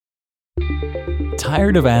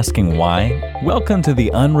Tired of asking why? Welcome to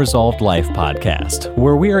the Unresolved Life podcast,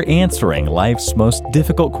 where we are answering life's most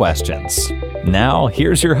difficult questions. Now,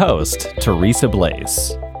 here's your host, Teresa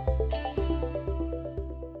Blaze.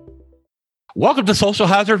 Welcome to Social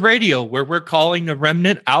Hazard Radio, where we're calling the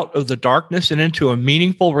remnant out of the darkness and into a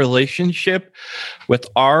meaningful relationship with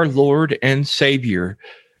our Lord and Savior,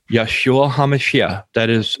 Yeshua HaMashiach,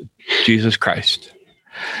 that is Jesus Christ.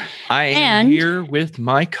 I am here with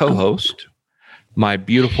my co-host, my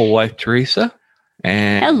beautiful wife, Teresa.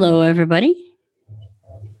 And hello, everybody.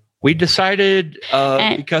 We decided,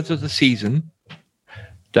 because of the season,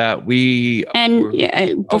 that we...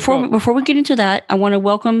 Before we get into that, I want to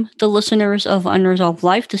welcome the listeners of Unresolved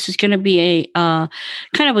Life. This is going to be a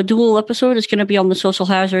kind of a dual episode. It's going to be on the Social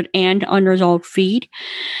Hazard and Unresolved feed.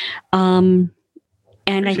 And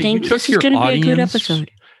I think this is going to be a good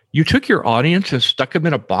episode. You took your audience and stuck them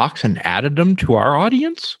in a box and added them to our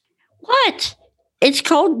audience? What? It's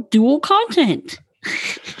called dual content.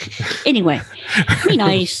 Anyway, be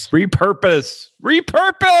nice. Repurpose.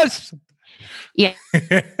 Yeah.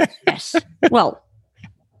 Yes. Well.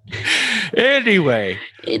 Anyway,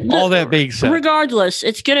 all that being said. Regardless,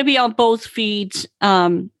 it's going to be on both feeds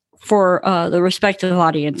for the respective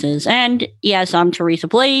audiences. And yes, I'm Teresa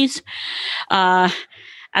Blaze. I've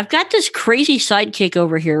got this crazy sidekick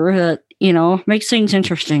over here that, makes things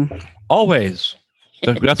interesting. Always.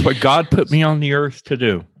 That's what God put me on the earth to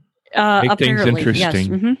do. Make things interesting. Yes.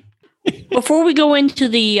 Mm-hmm. Before we go into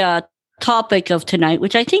the topic of tonight,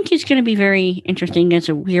 which I think is going to be very interesting, as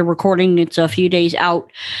we're recording, it's a few days out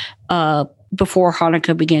before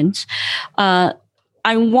Hanukkah begins. I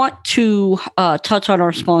want to touch on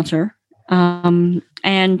our sponsor, and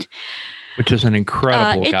which is an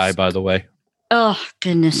incredible guy, by the way. Oh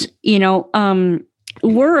goodness,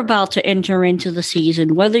 we're about to enter into the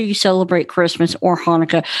season. Whether you celebrate Christmas or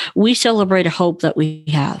Hanukkah, we celebrate a hope that we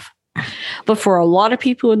have. But for a lot of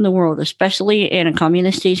people in the world, especially in a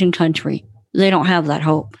communist Asian country, they don't have that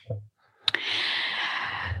hope.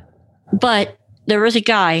 But there is a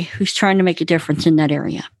guy who's trying to make a difference in that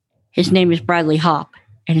area. His name is Bradley Hopp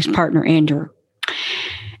and his partner Andrew.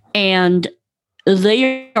 And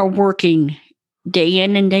they are working day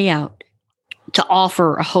in and day out to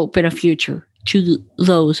offer a hope and a future to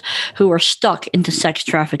those who are stuck in the sex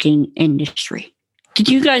trafficking industry. Did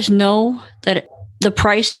you guys know that the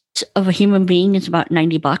price of a human being is about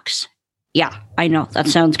 $90? Yeah, I know. That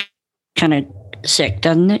sounds kind of sick,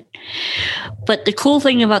 doesn't it? But the cool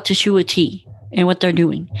thing about Teshua Tea and what they're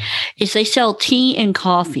doing is they sell tea and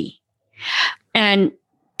coffee. And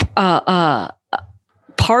part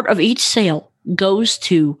of each sale goes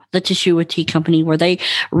to the Teshua Tea Company, where they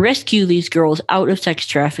rescue these girls out of sex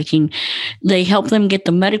trafficking. They help them get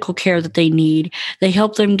the medical care that they need. They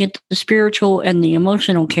help them get the spiritual and the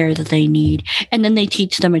emotional care that they need. And then they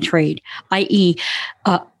teach them a trade, i.e.,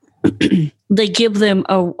 they give them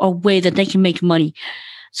a way that they can make money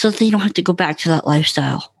so that they don't have to go back to that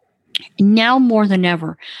lifestyle. Now more than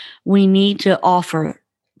ever, we need to offer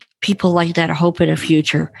people like that a hope and a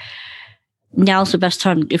future. Now's the best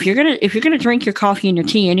time. If you're gonna drink your coffee and your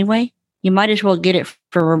tea anyway, you might as well get it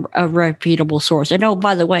from a reputable source. And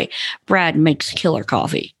by the way, Brad makes killer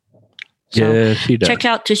coffee. So yes, he does. Check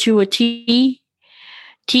out Teshua Tea,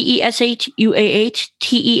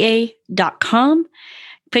 TESHUAHTEA.com.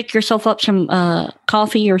 Pick yourself up some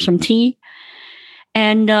coffee or some tea,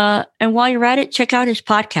 and while you're at it, check out his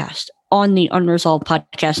podcast on the Unresolved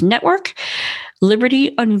Podcast Network,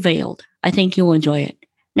 Liberty Unveiled. I think you'll enjoy it.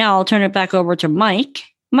 Now I'll turn it back over to Mike.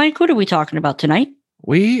 Mike, what are we talking about tonight?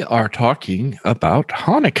 We are talking about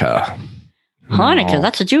Hanukkah. Hanukkah,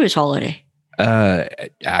 that's a Jewish holiday.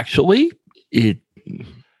 Actually, it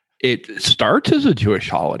starts as a Jewish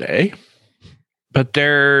holiday, but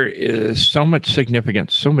there is so much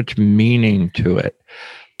significance, so much meaning to it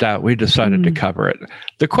that we decided to cover it.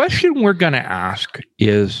 The question we're going to ask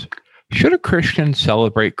is, should a Christian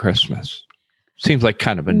celebrate Christmas? Seems like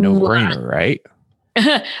kind of a no-brainer, right?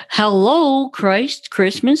 Hello,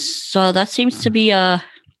 Christmas. So that seems to be a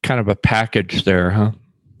kind of a package there, huh?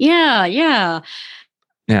 Yeah. Yeah.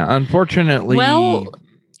 Unfortunately,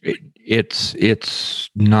 it's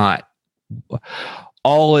not.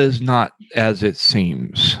 All is not as it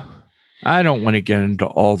seems. I don't want to get into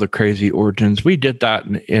all the crazy origins. We did that,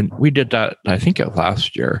 I think,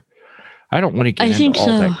 last year. I don't want to get into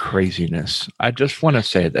all that craziness. I just want to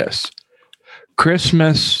say this.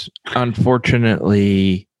 Christmas,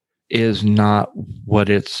 unfortunately, is not what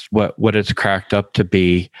it's cracked up to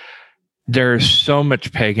be. There's so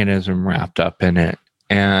much paganism wrapped up in it,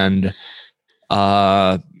 and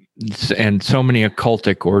so many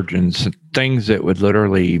occultic origins things that would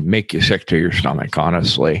literally make you sick to your stomach,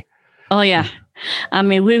 honestly. Oh, yeah. I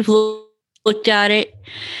mean, we've looked at it.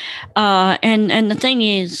 And the thing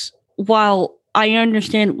is, while I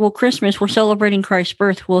understand, well, Christmas, we're celebrating Christ's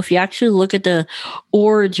birth. Well, if you actually look at the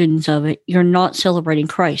origins of it, you're not celebrating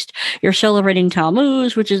Christ. You're celebrating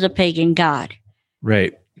Tammuz, which is a pagan god.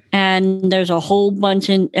 Right. And there's a whole bunch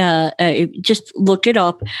in, just look it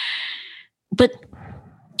up. But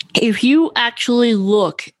if you actually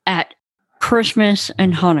look at Christmas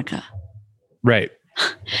and Hanukkah. Right.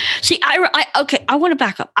 See, I want to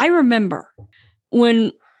back up. I remember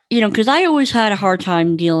when, because I always had a hard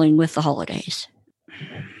time dealing with the holidays.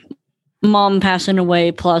 Mom passing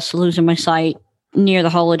away, plus losing my sight near the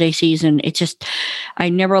holiday season. I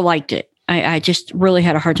never liked it. I just really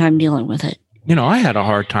had a hard time dealing with it. I had a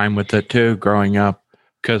hard time with it too growing up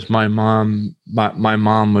because my mom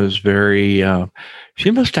was very,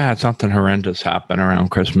 she must have had something horrendous happen around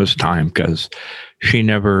Christmas time because she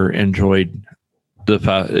never enjoyed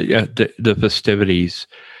the festivities.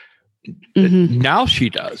 Mm-hmm. Now she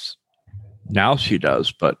does,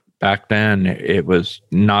 but back then it was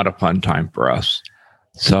not a fun time for us.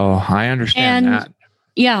 So I understand that.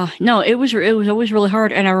 Yeah, no, it was always really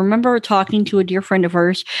hard. And I remember talking to a dear friend of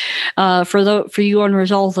hers, for you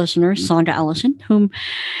Unresolved listeners, Sonda Allison, whom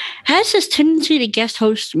has this tendency to guest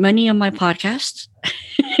host many of my podcasts.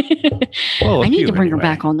 Well, I need to bring her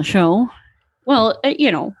back on the show. Well,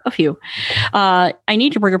 a few. I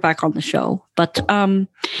need to bring her back on the show. But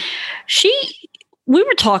we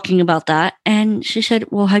were talking about that, and she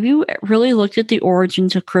said, well, have you really looked at the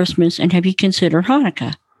origins of Christmas, and have you considered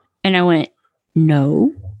Hanukkah? And I went,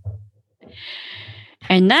 no.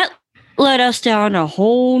 And that led us down a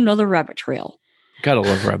whole nother rabbit trail. Gotta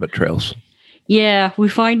love rabbit trails. Yeah, we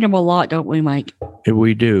find them a lot, don't we, Mike?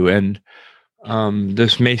 We do. And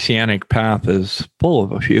this Messianic path is full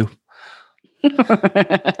of a few. Which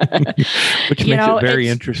makes it very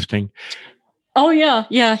interesting. Oh, yeah.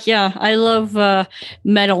 I love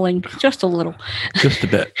meddling just a little. Just a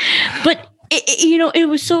bit. But it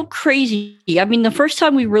was so crazy. I mean, the first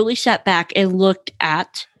time we really sat back and looked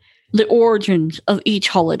at the origins of each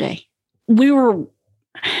holiday, we were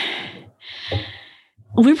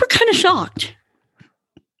kind of shocked.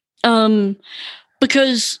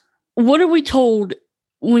 Because what are we told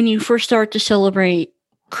when you first start to celebrate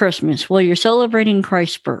Christmas? Well, you're celebrating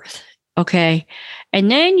Christ's birth. Okay.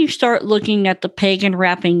 And then you start looking at the pagan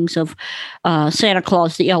wrappings of Santa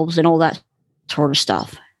Claus, the elves, and all that sort of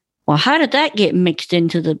stuff. Well, how did that get mixed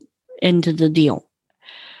into the deal?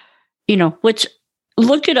 Which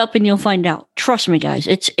look it up and you'll find out. Trust me, guys,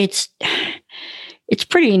 it's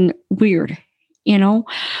pretty weird,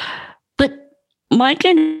 But Mike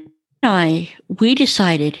and I, we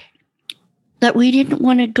decided that we didn't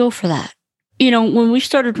want to go for that. When we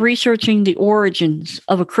started researching the origins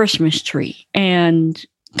of a Christmas tree and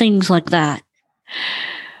things like that,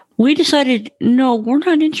 we decided, no, we're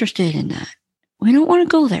not interested in that. We don't want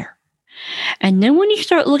to go there. And then when you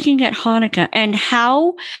start looking at Hanukkah and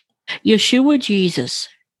how Yeshua Jesus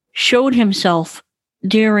showed himself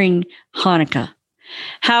during Hanukkah,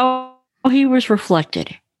 how he was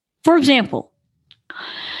reflected. For example,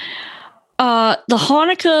 the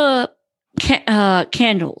Hanukkah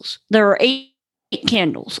candles, there are 8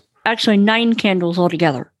 candles, actually 9 candles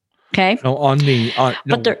altogether. Okay. No, on the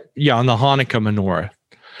Hanukkah menorah.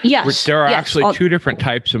 Yes. There are actually 2 different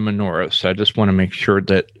types of menorahs. So I just want to make sure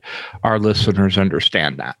that our listeners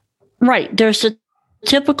understand that. Right. There's a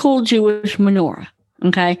typical Jewish menorah.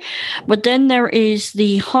 Okay. But then there is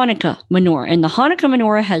the Hanukkah menorah. And the Hanukkah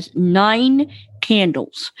menorah has 9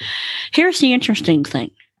 candles. Here's the interesting thing.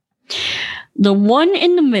 The one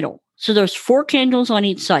in the middle, so there's 4 candles on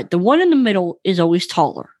each side. The one in the middle is always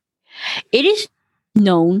taller. It is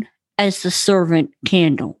known as the servant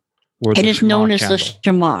candle. It is known as the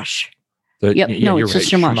shamash. It's the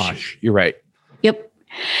shamash. You're right. Yep.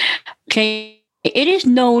 Okay. It is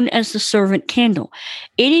known as the servant candle.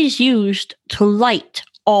 It is used to light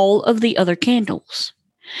all of the other candles.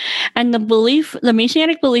 And the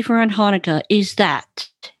Messianic belief around Hanukkah is that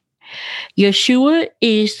Yeshua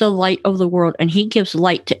is the light of the world and he gives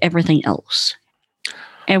light to everything else.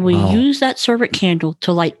 And we use that servant candle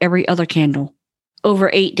to light every other candle over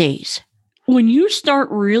 8 days. When you start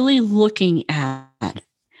really looking at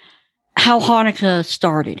how Hanukkah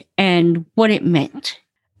started and what it meant,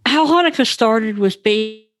 how Hanukkah started was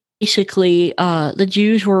basically the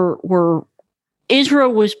Jews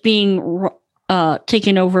Israel was being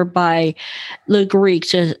taken over by the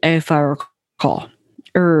Greeks, if I recall,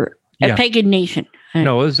 or a pagan nation.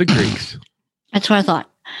 No, it was the Greeks. That's what I thought.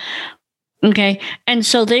 Okay. And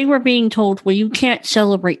so they were being told, well, you can't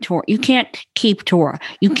celebrate Torah. You can't keep Torah.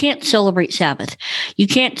 You can't celebrate Sabbath. You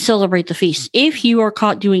can't celebrate the feast. If you are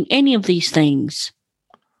caught doing any of these things,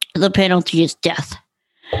 the penalty is death.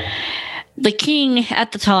 The king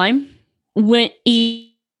at the time went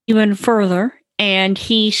even further, and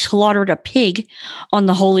he slaughtered a pig on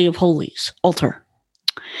the Holy of Holies altar.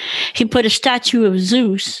 He put a statue of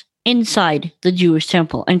Zeus inside the Jewish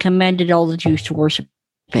temple and commanded all the Jews to worship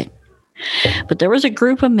it. But there was a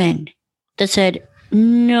group of men that said,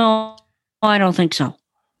 no, I don't think so.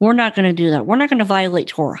 We're not going to do that. We're not going to violate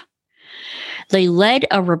Torah. They led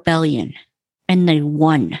a rebellion, and they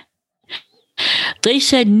won. They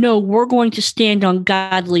said, no, we're going to stand on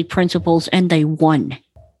godly principles, and they won.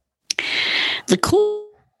 The cool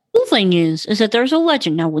thing is that there's a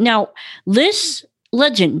legend. Now, this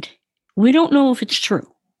legend, we don't know if it's true.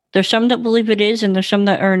 There's some that believe it is, and there's some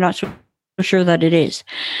that are not so sure that it is.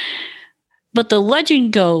 But the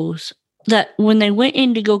legend goes that when they went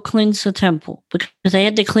in to go cleanse the temple, because they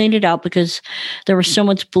had to clean it out because there was so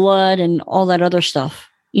much blood and all that other stuff,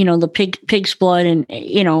 the pig's blood, and,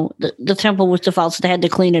 the temple was defiled, so they had to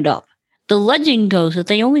clean it up. The legend goes that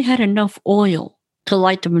they only had enough oil to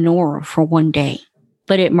light the menorah for one day,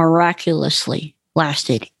 but it miraculously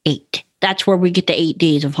lasted 8. That's where we get the 8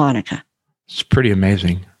 days of Hanukkah. It's pretty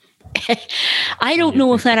amazing. I don't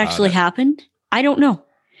know if that actually happened. I don't know.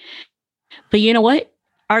 But you know what?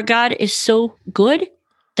 Our God is so good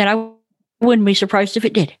that I wouldn't be surprised if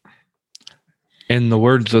it did. In the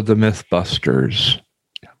words of the Mythbusters,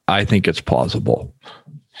 I think it's plausible.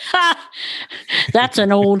 That's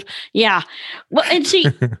an old, yeah. Well, and see,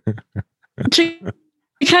 to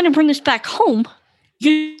kind of bring this back home,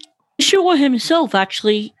 Yeshua himself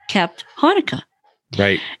actually kept Hanukkah.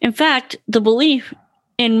 Right. In fact, the belief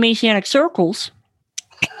in Messianic circles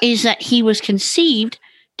is that he was conceived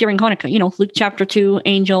during Hanukkah. Luke chapter 2,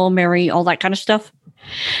 angel, Mary, all that kind of stuff.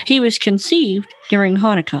 He was conceived during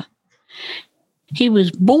Hanukkah. He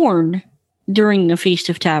was born during the Feast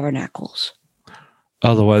of Tabernacles.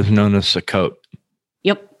 Otherwise known as Sukkot.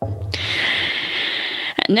 Yep.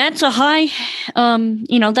 And that's a high,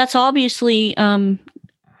 that's obviously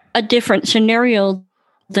a different scenario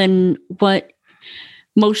than what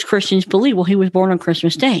most Christians believe. Well, he was born on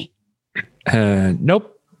Christmas Day.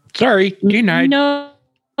 Nope. Sorry. Denied. No,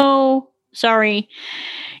 sorry.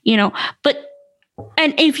 But,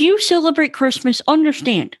 and if you celebrate Christmas,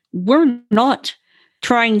 understand, we're not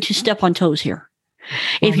trying to step on toes here.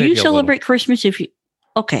 If you celebrate Christmas,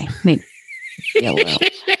 okay, maybe. Yeah, well.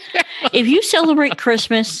 If you celebrate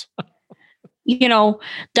Christmas,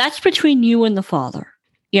 that's between you and the Father.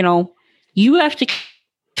 You have to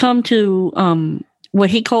come to what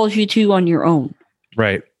he calls you to on your own.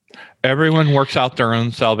 Right. Everyone works out their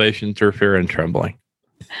own salvation through fear and trembling.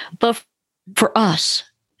 But for us,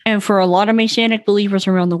 and for a lot of Messianic believers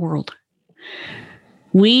around the world,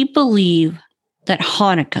 we believe that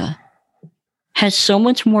Hanukkah has so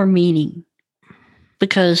much more meaning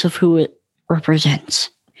because of who it represents.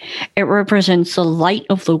 It represents the light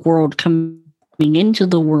of the world coming into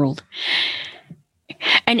the world.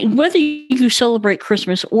 And whether you celebrate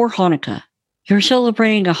Christmas or Hanukkah, you're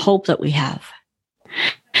celebrating a hope that we have.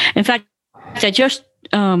 In fact, I just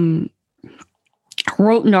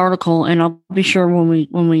wrote an article, and I'll be sure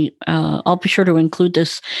I'll be sure to include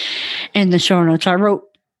this in the show notes. I wrote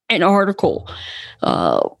an article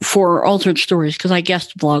for Altered Stories because I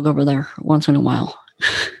guest blog over there once in a while.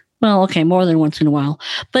 Well, okay, more than once in a while,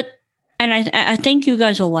 and I think you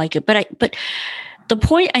guys will like it. But the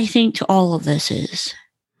point I think to all of this is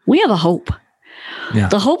we have a hope. Yeah.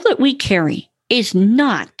 The hope that we carry is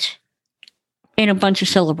not in a bunch of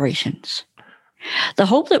celebrations. The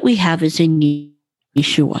hope that we have is in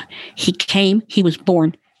Yeshua. He came, he was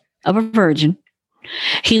born of a virgin.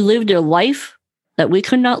 He lived a life that we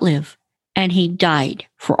could not live, and he died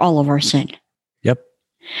for all of our sin. Yep.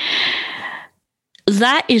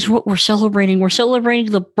 That is what we're celebrating. We're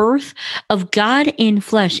celebrating the birth of God in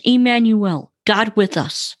flesh, Emmanuel, God with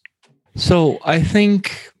us. So I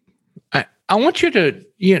think I want you to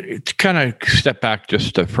to kind of step back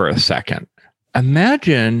just for a second.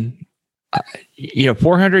 Imagine,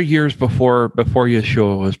 400 years before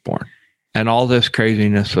Yeshua was born, and all this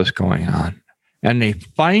craziness was going on, and they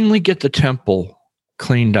finally get the temple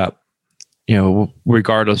cleaned up,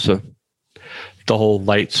 regardless of the whole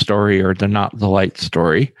light story or the not the light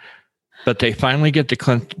story, but they finally get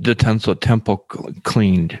the temple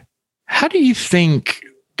cleaned. How do you think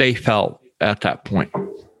they felt at that point?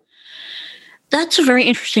 That's a very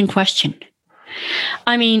interesting question.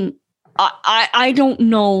 I mean, I don't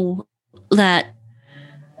know that.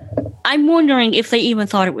 I'm wondering if they even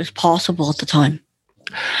thought it was possible at the time.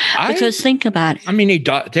 Because think about it. I mean,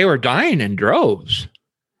 they were dying in droves.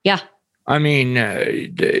 Yeah. I mean,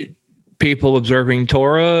 people observing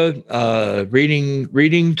Torah,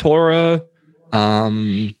 reading Torah,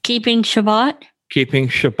 keeping Shabbat,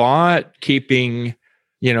 keeping,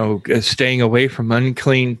 staying away from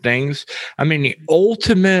unclean things. I mean, the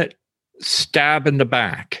ultimate stab in the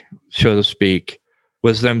back, so to speak,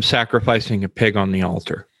 was them sacrificing a pig on the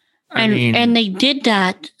altar. And they did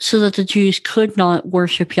that so that the Jews could not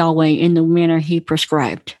worship Yahweh in the manner he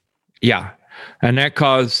prescribed. Yeah. And that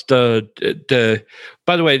caused the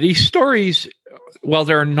by the way, these stories, well,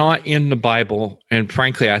 they're not in the Bible, and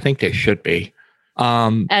frankly, I think they should be.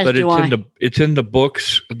 But it's in the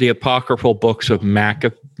books, the apocryphal books of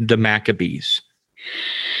the Maccabees,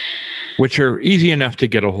 which are easy enough to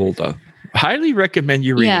get a hold of. Highly recommend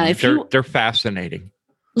you read them. They're fascinating.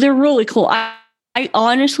 They're really cool. I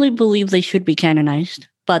honestly believe they should be canonized,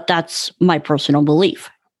 but that's my personal belief.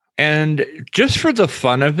 And just for the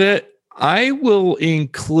fun of it, I will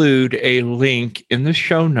include a link in the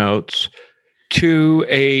show notes to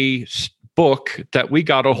a book that we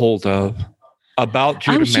got a hold of about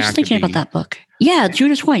Judah Maccabee. I was just thinking about that book. Yeah,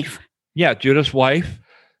 Judah's wife. Yeah, Judah's wife.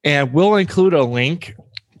 And we'll include a link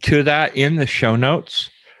to that in the show notes.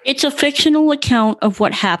 It's a fictional account of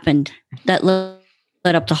what happened that led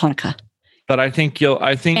up to Hanukkah. But I think it'll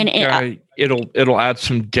add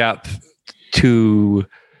some depth to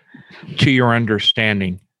your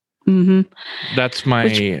understanding. Mm-hmm.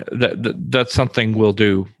 That's something we'll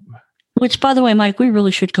do. Which, by the way, Mike, we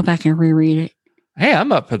really should go back and reread it. Hey,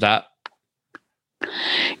 I'm up for that.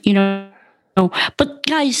 But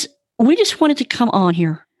guys, we just wanted to come on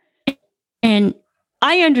here, and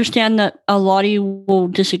I understand that a lot of you will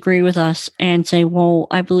disagree with us and say, well,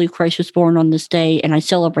 I believe Christ was born on this day and I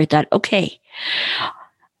celebrate that. Okay.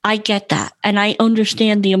 I get that. And I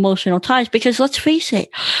understand the emotional ties because let's face it,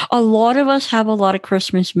 a lot of us have a lot of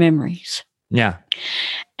Christmas memories. Yeah.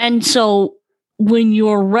 And so when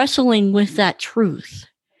you're wrestling with that truth,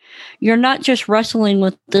 you're not just wrestling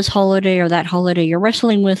with this holiday or that holiday. You're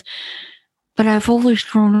wrestling with, but I've always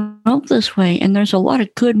grown up this way. And there's a lot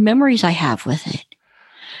of good memories I have with it.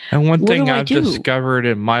 And one thing I've discovered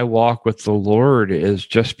in my walk with the Lord is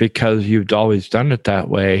just because you've always done it that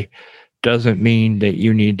way doesn't mean that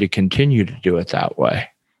you need to continue to do it that way.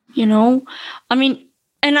 I mean,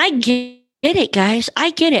 and I get it, guys.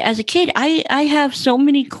 I get it. As a kid, I have so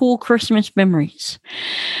many cool Christmas memories,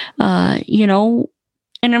 and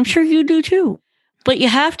I'm sure you do too. But you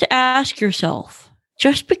have to ask yourself,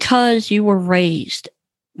 just because you were raised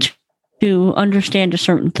to understand a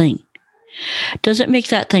certain thing, does it make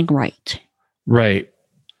that thing right? Right.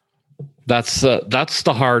 That's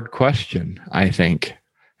the hard question, I think.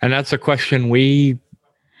 And that's a question 3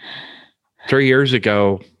 years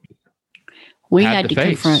ago, we had to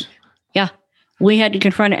confront. Yeah, we had to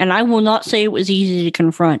confront it. And I will not say it was easy to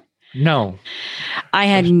confront. No. I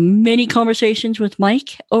had many conversations with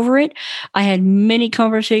Mike over it. I had many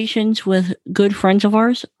conversations with good friends of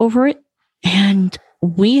ours over it. And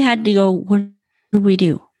we had to go, what do we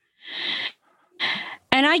do?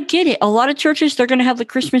 And I get it. A lot of churches, they're going to have the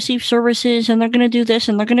Christmas Eve services and they're going to do this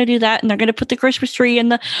and they're going to do that. And they're going to put the Christmas tree in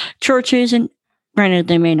the churches. And granted,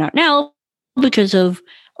 they may not now because of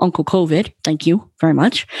Uncle COVID. Thank you very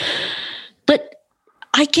much. But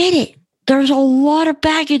I get it. There's a lot of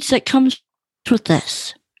baggage that comes with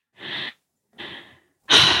this.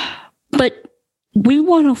 But we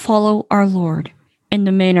want to follow our Lord in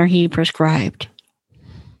the manner he prescribed.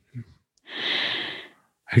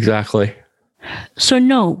 Exactly. So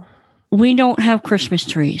no, we don't have Christmas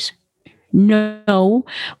trees. No,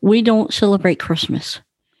 we don't celebrate Christmas.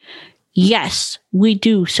 Yes, we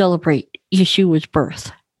do celebrate Yeshua's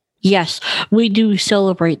birth. Yes, we do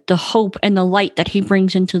celebrate the hope and the light that he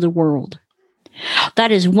brings into the world.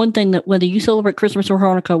 That is one thing that whether you celebrate Christmas or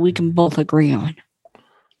Hanukkah, we can both agree on.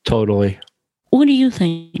 Totally. What do you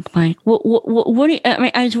think, Mike?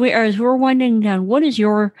 As we're winding down, what is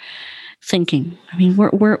your thinking? I mean,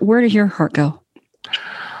 where does your heart go?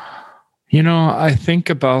 I think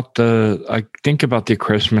about the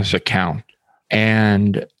Christmas account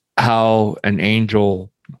and how an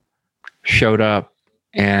angel showed up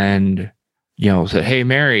and said, "Hey,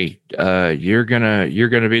 Mary, you're gonna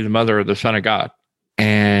be the mother of the Son of God,"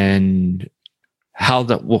 and how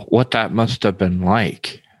what that must have been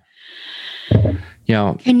like. Can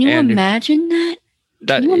you imagine that?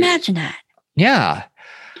 Can you imagine that? Yeah.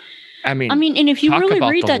 I mean, and if you really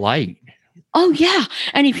read that light. Oh yeah,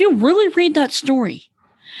 and if you really read that story,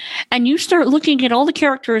 and you start looking at all the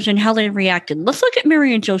characters and how they reacted, let's look at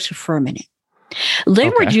Mary and Joseph for a minute. They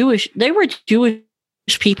were Okay. Jewish. They were Jewish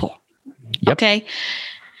people. Yep. Okay.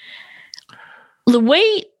 The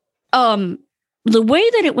way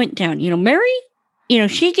that it went down, Mary,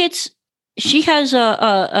 she has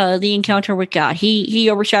the encounter with God. He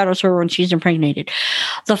overshadows her when she's impregnated.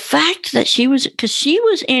 The fact that she was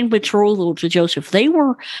in betrothal to Joseph, they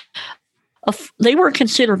were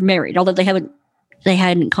considered married, although they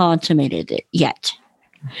hadn't consummated it yet.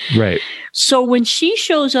 Right. So when she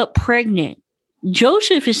shows up pregnant,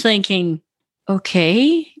 Joseph is thinking,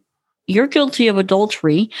 okay, you're guilty of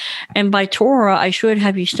adultery, and by Torah, I should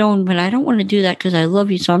have you stoned, but I don't want to do that because I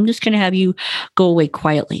love you, so I'm just going to have you go away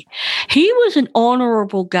quietly. He was an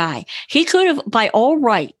honorable guy. He could have, by all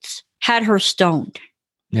rights, had her stoned.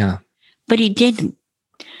 Yeah. But he didn't.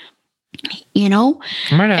 It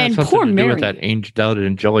might have And something poor to do Mary. with that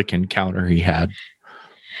angelic encounter he had.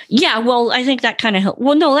 Yeah, well, I think that kind of helped.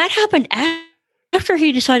 Well, no, that happened after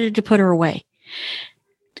he decided to put her away.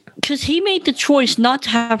 Because he made the choice not to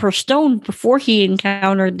have her stoned before he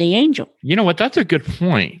encountered the angel. You know what? That's a good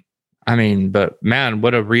point. I mean, but man,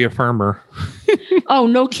 what a reaffirmer. Oh,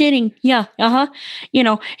 no kidding. Yeah. But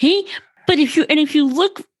if you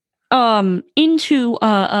look into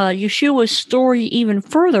Yeshua's story even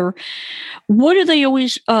further, what are they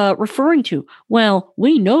always referring to? Well,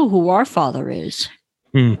 we know who our father is.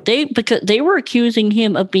 Because they were accusing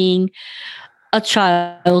him of being a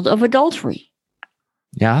child of adultery.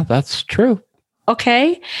 Yeah, that's true.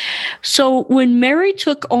 Okay. So when Mary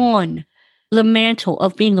took on the mantle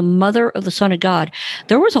of being the mother of the Son of God,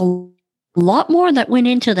 there was a lot more that went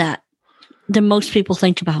into that than most people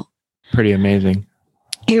think about. Pretty amazing.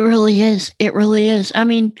 It really is. It really is. I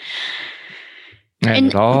mean, And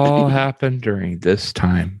it all happened during this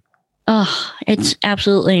time. It's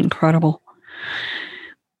absolutely incredible.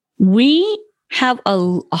 We have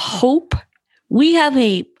a hope. We have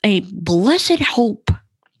a blessed hope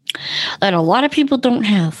that a lot of people don't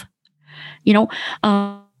have.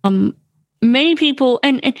 Many people,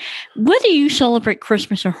 and whether you celebrate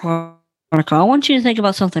Christmas or Hanukkah, I want you to think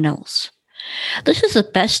about something else. This is the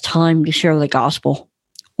best time to share the gospel.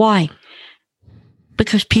 Why?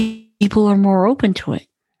 Because people are more open to it.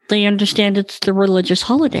 They understand it's the religious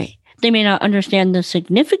holiday. They may not understand the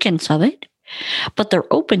significance of it, but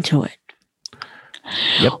they're open to it.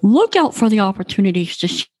 Yep. Look out for the opportunities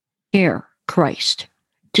to share Christ,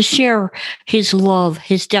 to share his love,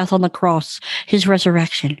 his death on the cross, his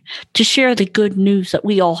resurrection, to share the good news that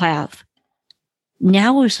we all have.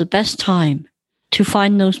 Now is the best time to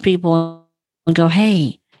find those people and go,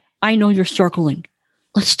 hey, I know you're struggling.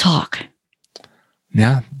 Let's talk.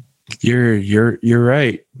 Yeah, you're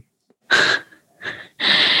right.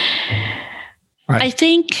 I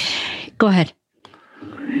think, go ahead.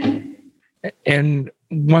 And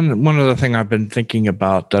one other thing I've been thinking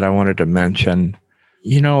about that I wanted to mention,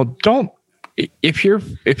 don't, if your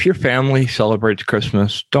family celebrates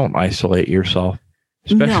Christmas, don't isolate yourself,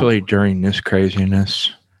 especially during this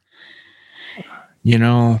craziness.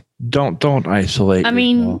 Don't isolate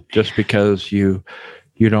yourself just because you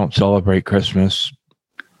don't celebrate Christmas.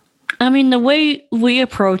 I mean, the way we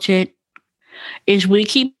approach it is we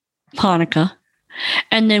keep Hanukkah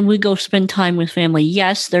and then we go spend time with family.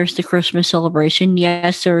 Yes, there's the Christmas celebration.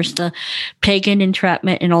 Yes, there's the pagan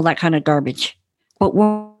entrapment and all that kind of garbage. But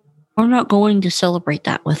we're not going to celebrate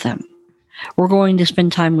that with them. We're going to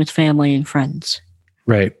spend time with family and friends.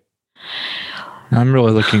 Right. I'm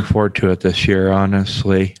really looking forward to it this year,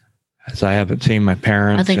 honestly, as I haven't seen my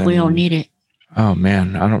parents. I think we all need it. Oh,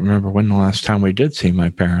 man. I don't remember when the last time we did see my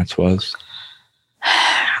parents was.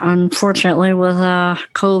 Unfortunately, with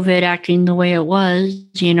COVID acting the way it was,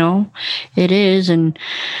 it is. And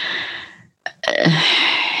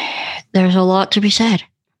there's a lot to be said.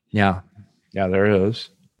 Yeah. Yeah, there is.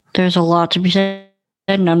 There's a lot to be said.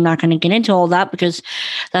 And I'm not going to get into all that because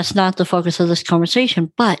that's not the focus of this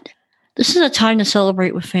conversation. But this is a time to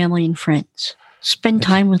celebrate with family and friends. Spend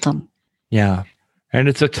time with them. Yeah. And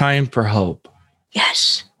it's a time for hope.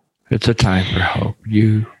 Yes. It's a time for hope.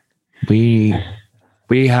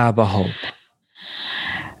 We have a hope.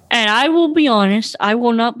 And I will be honest, I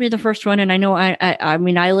will not be the first one. And I know I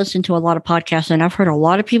mean, I listen to a lot of podcasts and I've heard a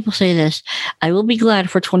lot of people say this. I will be glad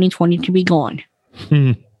for 2020 to be gone.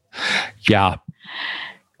 Yeah.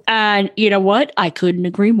 And you know what? I couldn't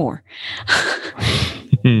agree more.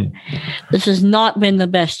 This has not been the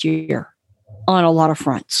best year on a lot of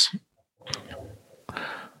fronts.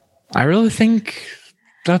 I really think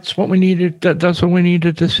that's what we needed. That's what we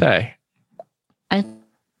needed to say. I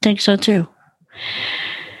think so too.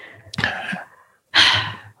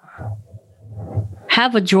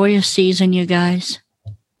 Have a joyous season, you guys.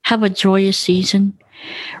 Have a joyous season.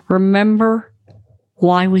 Remember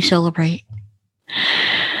why we celebrate.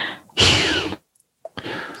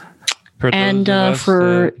 And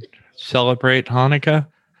for celebrate Hanukkah,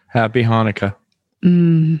 happy Hanukkah.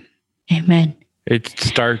 Amen. It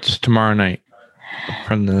starts tomorrow night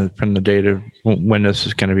from the date of when this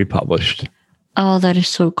is going to be published. Oh, that is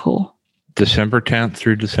so cool. December 10th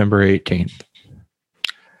through December 18th.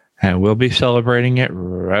 And we'll be celebrating it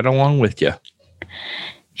right along with you.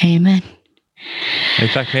 Amen. In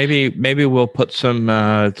fact, maybe we'll put some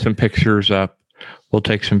pictures up. We'll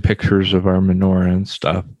take some pictures of our menorah and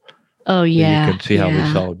stuff. Oh, yeah. So you can see how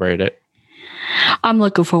we celebrate it. I'm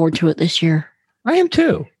looking forward to it this year. I am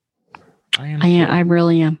too. I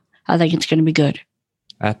really am. I think it's going to be good.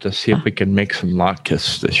 I have to see if we can make some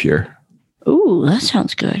latkes this year. Ooh, that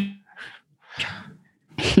sounds good.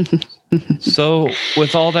 So,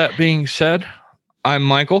 with all that being said, I'm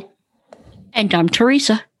Michael. And I'm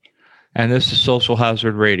Teresa. And this is Social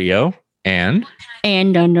Hazard Radio and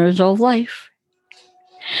Unresolved Life.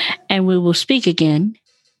 And we will speak again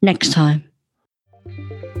next time.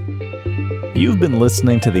 You've been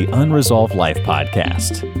listening to the Unresolved Life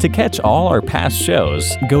podcast. To catch all our past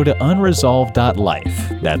shows, go to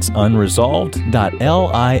unresolved.life. That's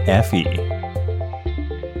unresolved.life.